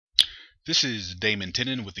This is Damon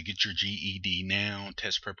Tennant with the Get Your GED Now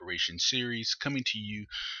test preparation series, coming to you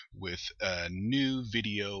with a new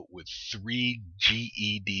video with 3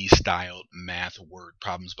 GED styled math word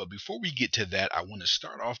problems. But before we get to that, I want to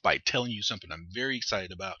start off by telling you something I'm very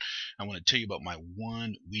excited about. I want to tell you about my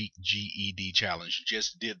 1-week GED challenge.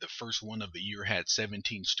 Just did the first one of the year, had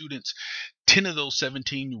 17 students. 10 of those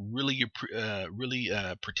 17 really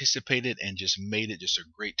participated and just made it just a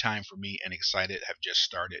great time for me, and excited have just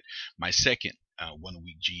started my second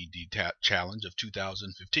 1-week GED challenge of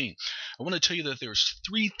 2015. I want to tell you that there's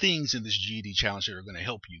 3 things in this GED challenge that are going to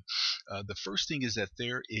help you. The first thing is that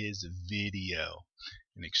there is video.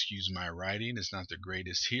 And excuse my writing, it's not the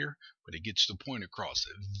greatest here, but it gets the point across.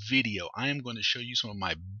 Video. I am going to show you some of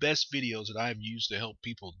my best videos that I've used to help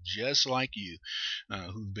people just like you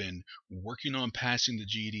who've been working on passing the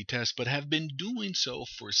GED test, but have been doing so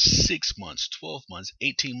for 6 months, 12 months,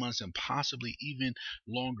 18 months, and possibly even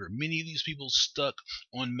longer. Many of these people stuck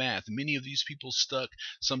on math. Many of these people stuck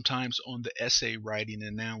sometimes on the essay writing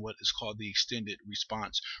and now what is called the extended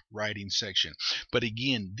response writing section. But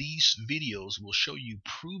again, these videos will show you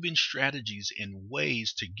proven strategies and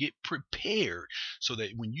ways to get prepared so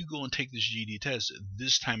that when you go and take this GED test,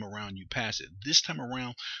 this time around you pass it. This time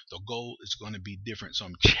around, the goal is going to be different. So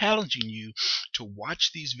I'm challenging you to watch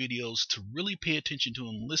these videos, to really pay attention to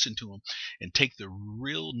them, listen to them, and take the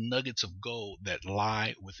real nuggets of gold that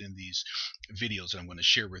lie within these videos that I'm going to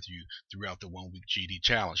share with you throughout the 1-week GED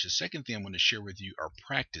challenge. The second thing I'm going to share with you are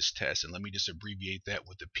practice tests, and let me just abbreviate that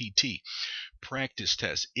with the PT. Practice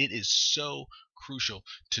tests. It is so crucial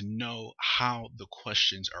to know how the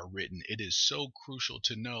questions are written. It is so crucial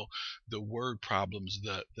to know the word problems,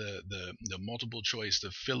 the multiple choice, the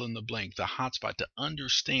fill in the blank, the hotspot, to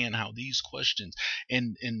understand how these questions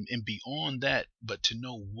and beyond that, but to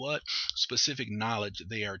know what specific knowledge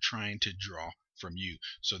they are trying to draw from you.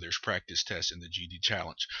 So there's practice tests in the GED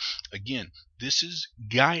challenge. Again, this is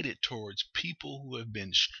guided towards people who have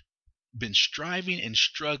been striving and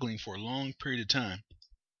struggling for a long period of time,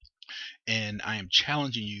 and I am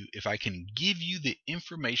challenging you if I can give you the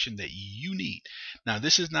information that you need. Now,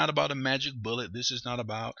 this is not about a magic bullet. This is not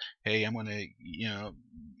about, hey, I'm going to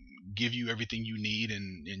give you everything you need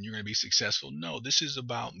and you're going to be successful. No, this is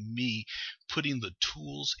about me putting the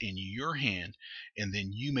tools in your hand, and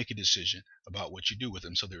then you make a decision about what you do with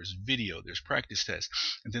them. So there's video, there's practice tests,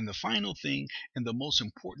 and then the final thing and the most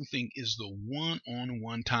important thing is the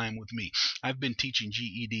one-on-one time with me. I've been teaching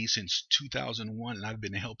GED since 2001, and I've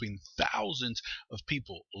been helping thousands of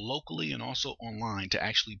people locally and also online to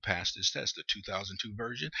actually pass this test, the 2002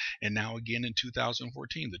 version, and now again in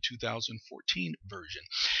 2014, the 2014 version.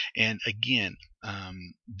 And again,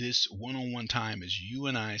 this one-on-one time is you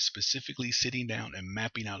and I specifically sitting down and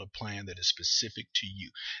mapping out a plan that is specific to you.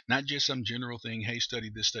 Not just some general thing, hey, study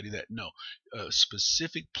this, study that. No, a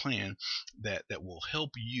specific plan that will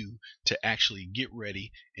help you to actually get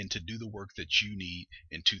ready and to do the work that you need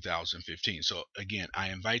in 2015. So again, I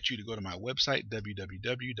invite you to go to my website,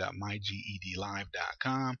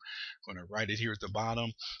 www.mygedlive.com. I'm going to write it here at the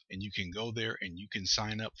bottom, and you can go there and you can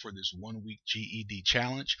sign up for this 1-week GED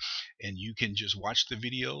challenge, and you can just watch the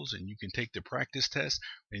videos and you can take the practice test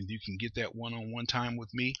and you can get that one-on-one time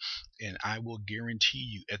with me, and I will guarantee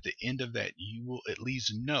you at the end of that you will at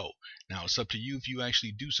least know. Now it's up to you if you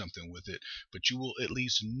actually do something with it, but you will at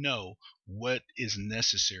least know what is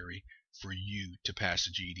necessary for you to pass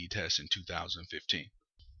the GED test in 2015.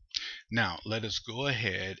 Now, let us go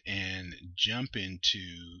ahead and jump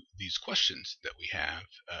into these questions that we have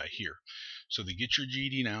here. So the Get Your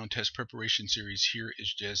GED Now test preparation series here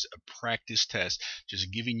is just a practice test,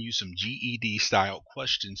 just giving you some GED style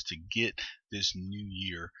questions to get this new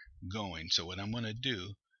year going. So what I'm going to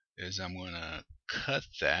do is I'm going to cut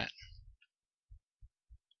that.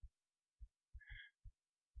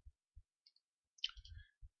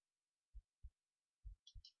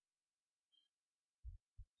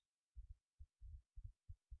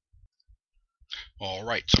 All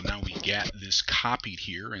right, so now we got this copied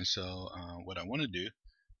here, and so what I want to do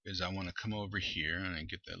is I want to come over here and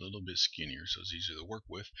get that a little bit skinnier so it's easier to work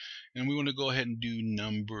with, and we want to go ahead and do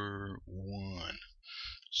number 1.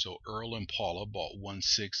 So Earl and Paula bought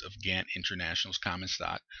 1/6 of Gant International's common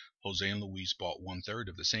stock. Jose and Luis bought 1/3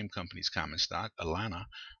 of the same company's common stock. Alana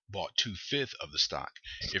bought 2/5 of the stock.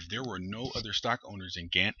 If there were no other stock owners in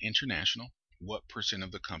Gant International, what percent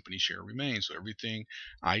of the company share remains? So everything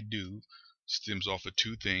I do stems off of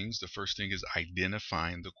 2 things. The first thing is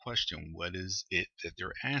identifying the question. What is it that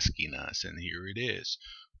they're asking us? And here it is.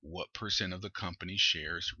 What percent of the company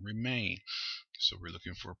shares remain? So we're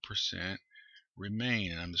looking for percent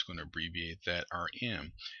remain, and I'm just going to abbreviate that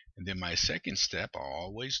RM. And then my second step, I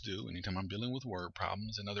always do anytime I'm dealing with word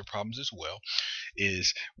problems and other problems as well,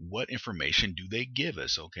 is what information do they give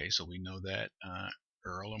us? Okay, so we know that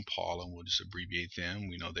Earl and Paul, and we'll just abbreviate them.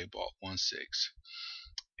 We know they bought 1/6,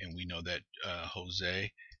 and we know that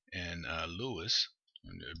Jose and Louis,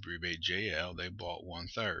 and abbreviate JL, they bought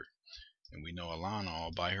 1/3, and we know Alana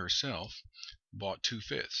all by herself bought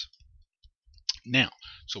 2/5. Now,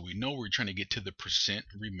 so we know we're trying to get to the percent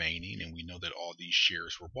remaining, and we know that all these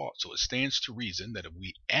shares were bought. So it stands to reason that if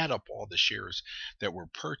we add up all the shares that were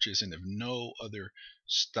purchased, and if no other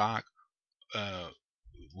stock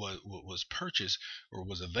was purchased or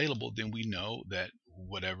was available, then we know that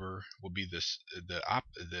whatever will be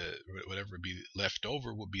whatever would be left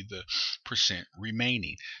over will be the percent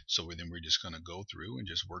remaining. So then we're just going to go through and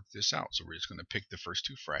just work this out. So we're just going to pick the first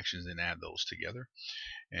two fractions and add those together.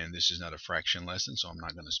 And this is not a fraction lesson, so I'm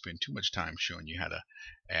not going to spend too much time showing you how to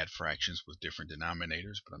add fractions with different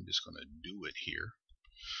denominators, but I'm just going to do it here.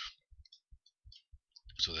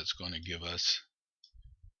 So that's going to give us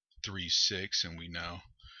 3/6, and we know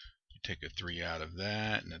you take a 3 out of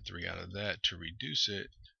that and a 3 out of that to reduce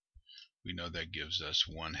it. We know that gives us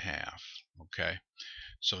 1/2. Okay,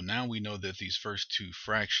 so now we know that these first two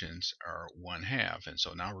fractions are 1/2, and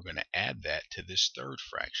so now we're going to add that to this third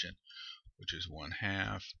fraction, which is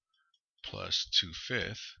 1/2 plus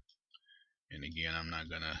 2/5. And again, I'm not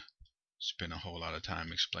going to spend a whole lot of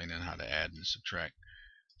time explaining how to add and subtract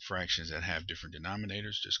fractions that have different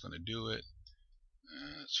denominators. Just going to do it.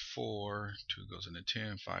 That's 4. 2 goes into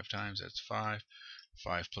 10. 5 times, that's 5.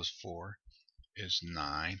 5 plus 4 is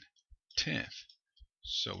 9/10.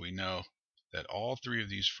 So we know that all three of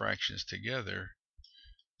these fractions together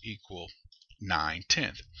equal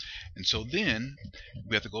 9/10. And so then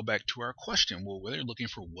we have to go back to our question. Well, they're looking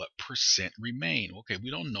for what percent remain. Okay,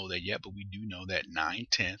 we don't know that yet, but we do know that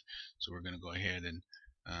 9/10. So we're going to go ahead and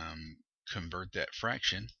convert that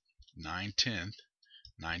fraction, 9/10,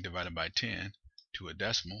 9 divided by 10, to a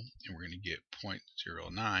decimal, and we're going to get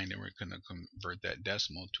 0.09, and we're going to convert that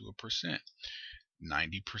decimal to a percent,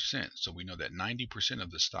 90%. So we know that 90%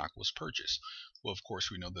 of the stock was purchased. Well, of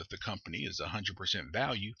course, we know that the company is 100%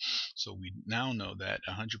 value, so we now know that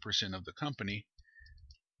 100% of the company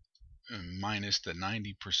minus the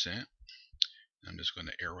 90%, I'm just going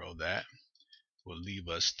to arrow that, will leave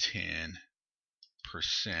us 10%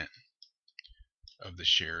 of the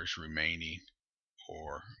shares remaining,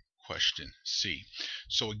 or question C.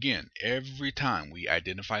 So again, every time we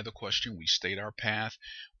identify the question, we state our path,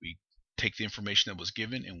 we take the information that was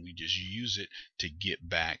given, and we just use it to get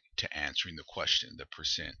back to answering the question, the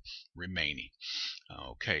percent remaining.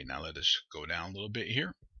 Okay, now let us go down a little bit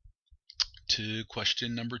here to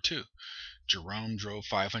question number 2. Jerome drove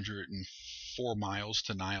 504 miles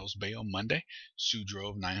to Niles Bay on Monday. Sue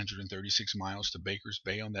drove 936 miles to Baker's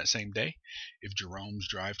Bay on that same day. If Jerome's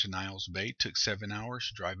drive to Niles Bay took 7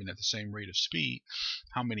 hours, driving at the same rate of speed,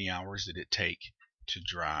 how many hours did it take to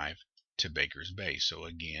drive to Baker's Bay? So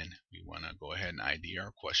again, we want to go ahead and ID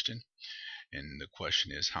our question. And the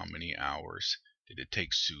question is, how many hours did it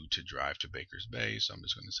take Sue to drive to Baker's Bay? So I'm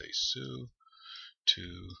just going to say Sue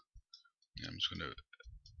to, I'm just going to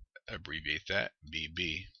abbreviate that,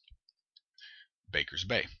 BB, Baker's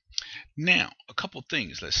Bay. Now, a couple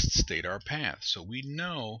things. Let's state our path. So we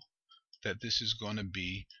know that this is going to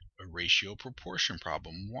be a ratio proportion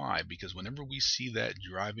problem. Why? Because whenever we see that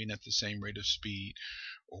driving at the same rate of speed,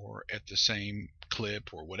 or at the same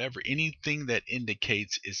clip, or whatever, anything that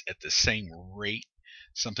indicates is at the same rate,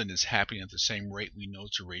 something that's happening at the same rate, we know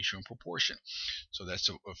it's a ratio and proportion. So that's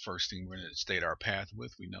the first thing we're going to state our path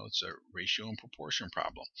with. We know it's a ratio and proportion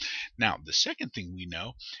problem. Now, the second thing we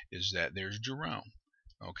know is that there's Jerome.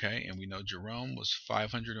 Okay, and we know Jerome was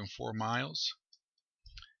 504 miles,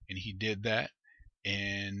 and he did that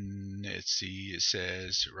in, let's see, it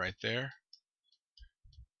says right there,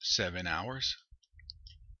 7 hours.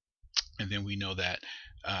 And then we know that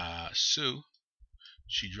Sue,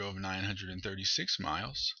 she drove 936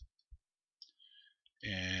 miles,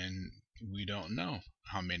 and we don't know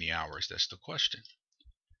how many hours. That's the question.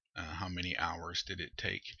 How many hours did it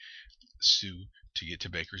take Sue to get to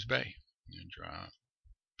Baker's Bay? Draw a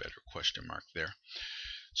better question mark there.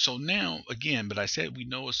 So now, again, but I said we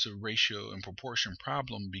know it's a ratio and proportion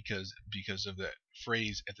problem because of that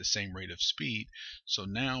phrase, at the same rate of speed. So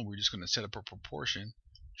now we're just going to set up a proportion.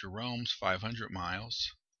 Jerome's 500 miles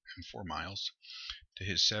and 4 miles to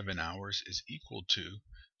his 7 hours is equal to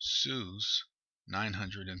Sue's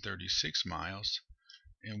 936 miles,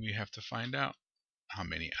 and we have to find out how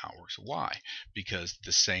many hours. Why? Because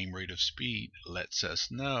the same rate of speed lets us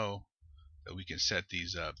know that we can set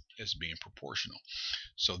these up as being proportional.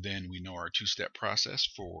 So then we know our two-step process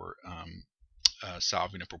for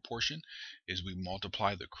solving a proportion is we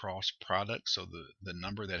multiply the cross product. So the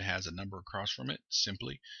number that has a number across from it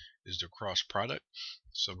simply is the cross product.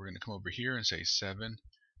 So we're going to come over here and say 7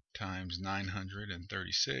 times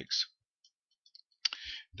 936.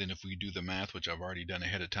 Then if we do the math, which I've already done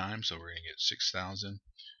ahead of time, so we're going to get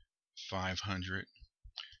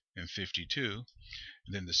 6,552.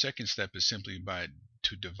 Then the second step is simply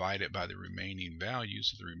to divide it by the remaining value.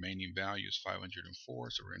 So the remaining value is 504,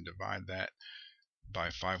 so we're going to divide that by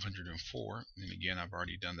 504. And again, I've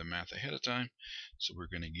already done the math ahead of time, so we're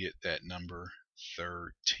going to get that number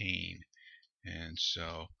 13. And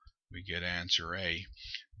so we get answer A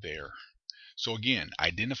there. So again,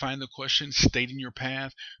 identifying the question, stating your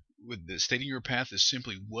path. Stating your path is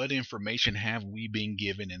simply what information have we been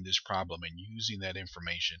given in this problem, and using that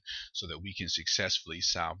information so that we can successfully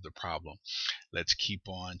solve the problem. Let's keep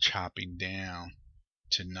on chopping down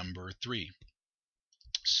to number 3.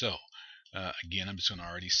 So again, I'm just going to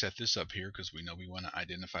already set this up here because we know we want to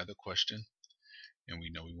identify the question and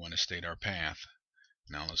we know we want to state our path.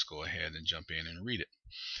 Now let's go ahead and jump in and read it.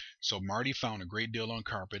 So Marty found a great deal on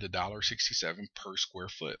carpet, $1.67 per square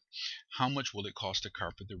foot. How much will it cost to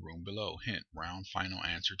carpet the room below? Hint, round final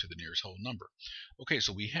answer to the nearest whole number. Okay,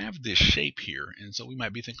 so we have this shape here, and so we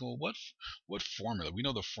might be thinking, well, what formula? We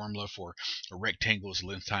know the formula for a rectangle is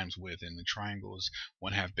length times width, and the triangle is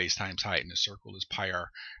 1/2 base times height, and the circle is pi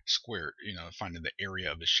r squared, finding the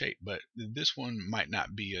area of a shape. But this one might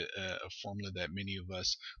not be a formula that many of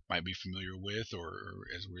us might be familiar with, or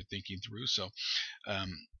as we're thinking through. So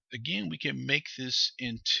again, we can make this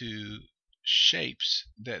into shapes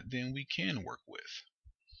that then we can work with.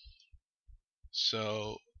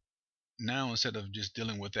 So now, instead of just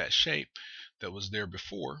dealing with that shape that was there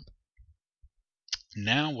before,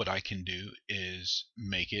 now what I can do is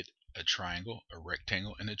make it a triangle, a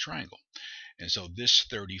rectangle, and a triangle. And so this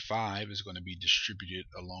 35 is going to be distributed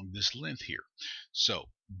along this length here. So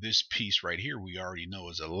this piece right here we already know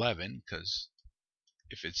is 11, because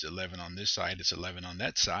if it's 11 on this side, it's 11 on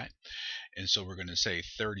that side. And so we're going to say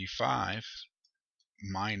 35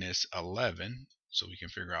 minus 11, so we can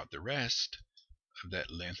figure out the rest of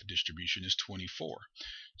that length distribution is 24.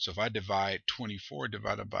 So if I divide 24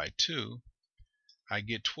 divided by 2, I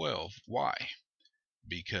get 12. Why?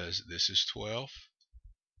 Because this is 12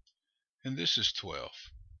 and this is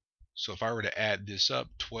 12. So if I were to add this up,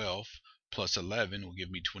 12 plus 11 will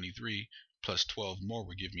give me 23, plus 12 more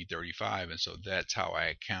will give me 35, and so that's how I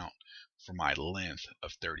account for my length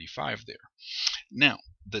of 35 there. Now,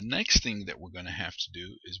 the next thing that we're going to have to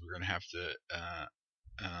do is we're going to have to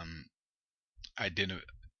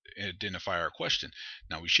identify our question.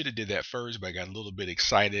 Now, we should have did that first, but I got a little bit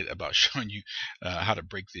excited about showing you how to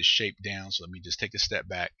break this shape down. So let me just take a step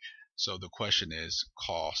back. So the question is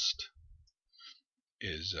cost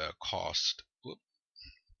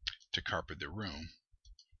to carpet the room.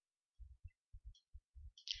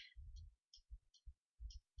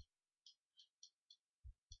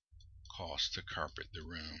 Cost to carpet the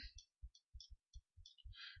room.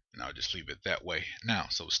 And I'll just leave it that way. Now,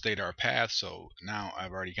 so state our path. So now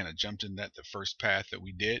I've already kind of jumped in that. The first path that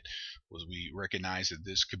we did was we recognized that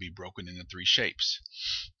this could be broken into 3 shapes.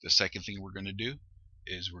 The second thing we're going to do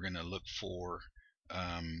is we're going to look for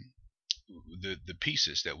the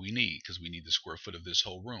pieces that we need, because we need the square foot of this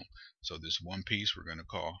whole room. So this one piece we're going to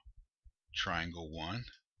call triangle 1.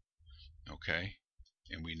 Okay,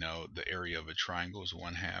 and we know the area of a triangle is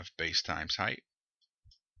 1/2 base times height.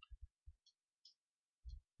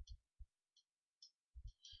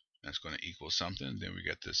 That's going to equal something. Then we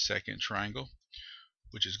got the second triangle,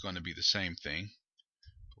 which is going to be the same thing,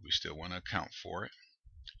 but we still want to account for it.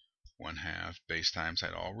 1/2 base times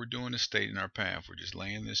height. All we're doing is stating our path. We're just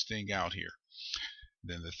laying this thing out here.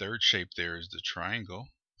 Then the third shape there is the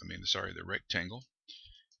the rectangle,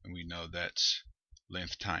 and we know that's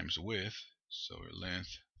length times width. So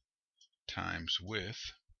length times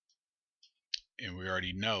width, and we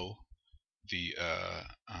already know the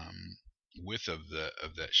width of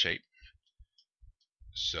that shape.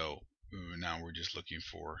 So now we're just looking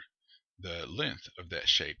for the length of that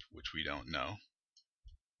shape, which we don't know.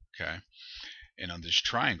 Okay, and on these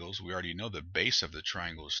triangles, we already know the base of the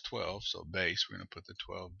triangle is 12. So base, we're going to put the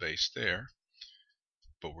 12 base there.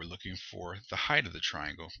 But we're looking for the height of the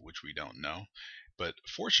triangle, which we don't know. But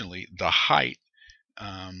fortunately, the height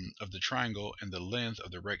of the triangle and the length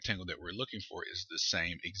of the rectangle that we're looking for is the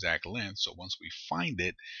same exact length. So once we find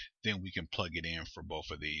it, then we can plug it in for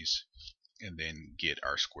both of these and then get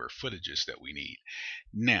our square footages that we need.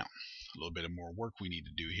 Now, a little bit of more work we need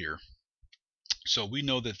to do here. So we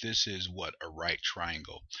know that this is what? A right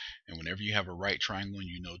triangle. And whenever you have a right triangle and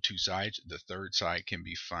you know two sides, the third side can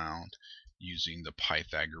be found using the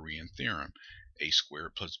Pythagorean theorem. A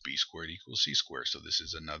squared plus b squared equals c squared. So this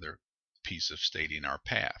is another piece of stating our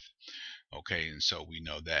path. Okay, and so we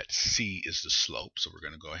know that c is the slope. So we're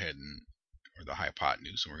going to go ahead and, or the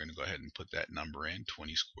hypotenuse, and we're going to go ahead and put that number in,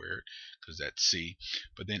 20 squared, because that's c.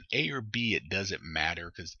 But then a or b, it doesn't matter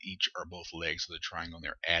because each are both legs of the triangle and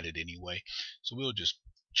they're added anyway. So we'll just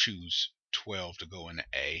choose 12 to go into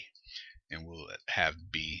a, and we'll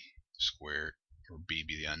have b squared, or b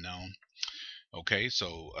be the unknown. Okay,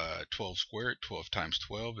 so 12 squared, 12 times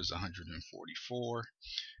 12 is 144,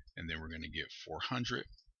 and then we're going to get 400.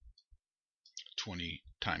 20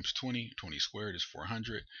 times 20, 20 squared is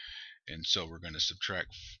 400. And so we're going to subtract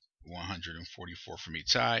 144 from each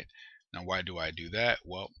side. Now, why do I do that?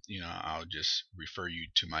 Well, I'll just refer you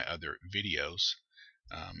to my other videos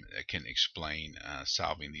that can explain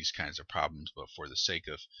solving these kinds of problems. But for the sake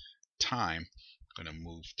of time, I'm going to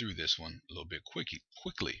move through this one a little bit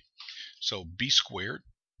quickly. So b squared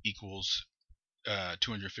equals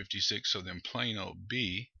 256. So then plain old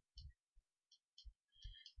b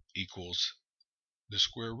equals the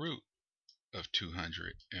square root of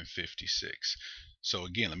 256. So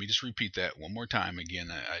again, let me just repeat that one more time.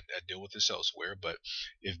 Again, I deal with this elsewhere, but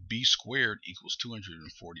if b squared equals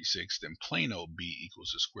 246, then plain old b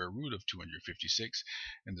equals the square root of 256,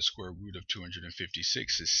 and the square root of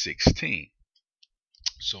 256 is 16.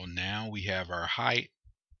 So now we have our height.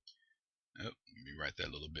 Oh, let me write that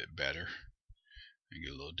a little bit better and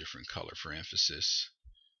get a little different color for emphasis.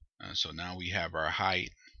 So now we have our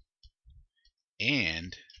height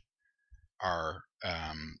and our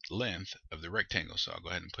length of the rectangle. So I'll go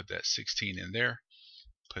ahead and put that 16 in there,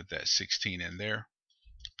 put that 16 in there,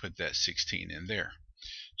 put that 16 in there.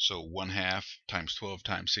 So 1/2 times 12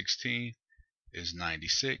 times 16 is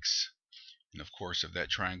 96. And of course, if that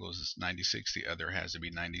triangle is 96, the other has to be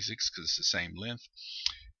 96 because it's the same length.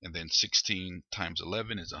 And then 16 times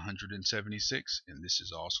 11 is 176, and this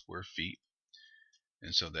is all square feet.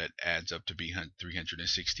 And so that adds up to be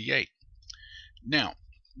 368. Now,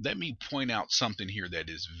 let me point out something here that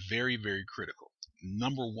is very, very critical.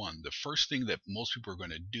 Number one, the first thing that most people are going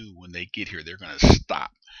to do when they get here, they're going to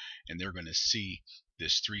stop and they're going to see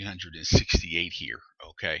this 368 here,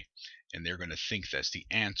 okay? And they're going to think that's the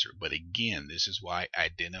answer. But again, this is why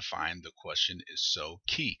identifying the question is so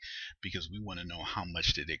key, because we want to know how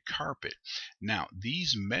much did it carpet. Now,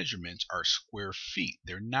 these measurements are square feet.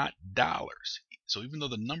 They're not dollars. So even though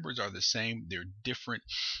the numbers are the same, they're different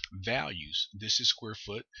values. This is square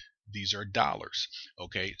foot. These are dollars.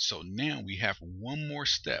 Okay, so now we have one more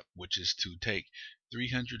step, which is to take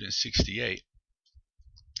 368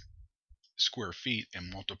 square feet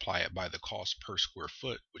and multiply it by the cost per square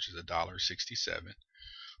foot, which is $1.67,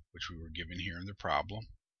 which we were given here in the problem.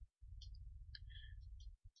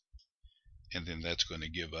 And then that's going to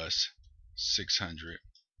give us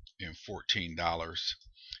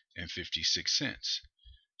 $614.56.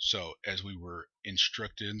 So as we were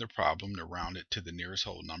instructed in the problem to round it to the nearest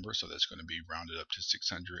whole number, so that's going to be rounded up to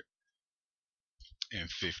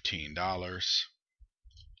 $615,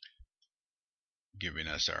 giving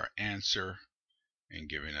us our answer and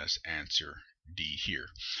giving us answer D here.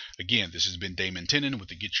 Again, this has been Damon Tennant with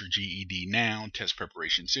the Get Your GED Now test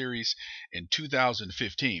preparation series in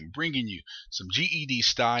 2015, bringing you some GED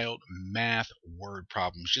styled math word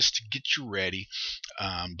problems just to get you ready.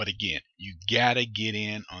 But again, you gotta get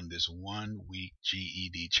in on this 1 week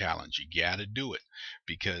GED challenge. You gotta do it,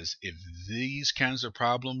 because if these kinds of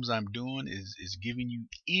problems I'm doing is giving you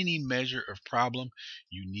any measure of problem,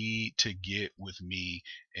 you need to get with me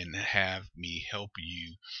and have me help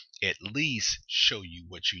you, at least show you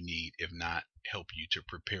what you need, if not help you to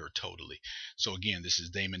prepare totally. So again, this is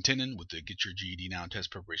Damon Tennant with the Get Your GED Now test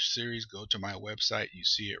preparation series. Go to my website, you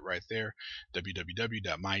see it right there,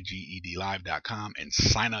 www.mygedlive.com, and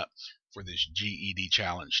sign up for this GED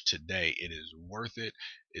challenge today. It is worth it.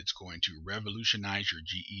 It's going to revolutionize your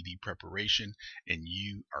GED preparation, and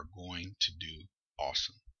you are going to do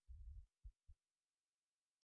awesome.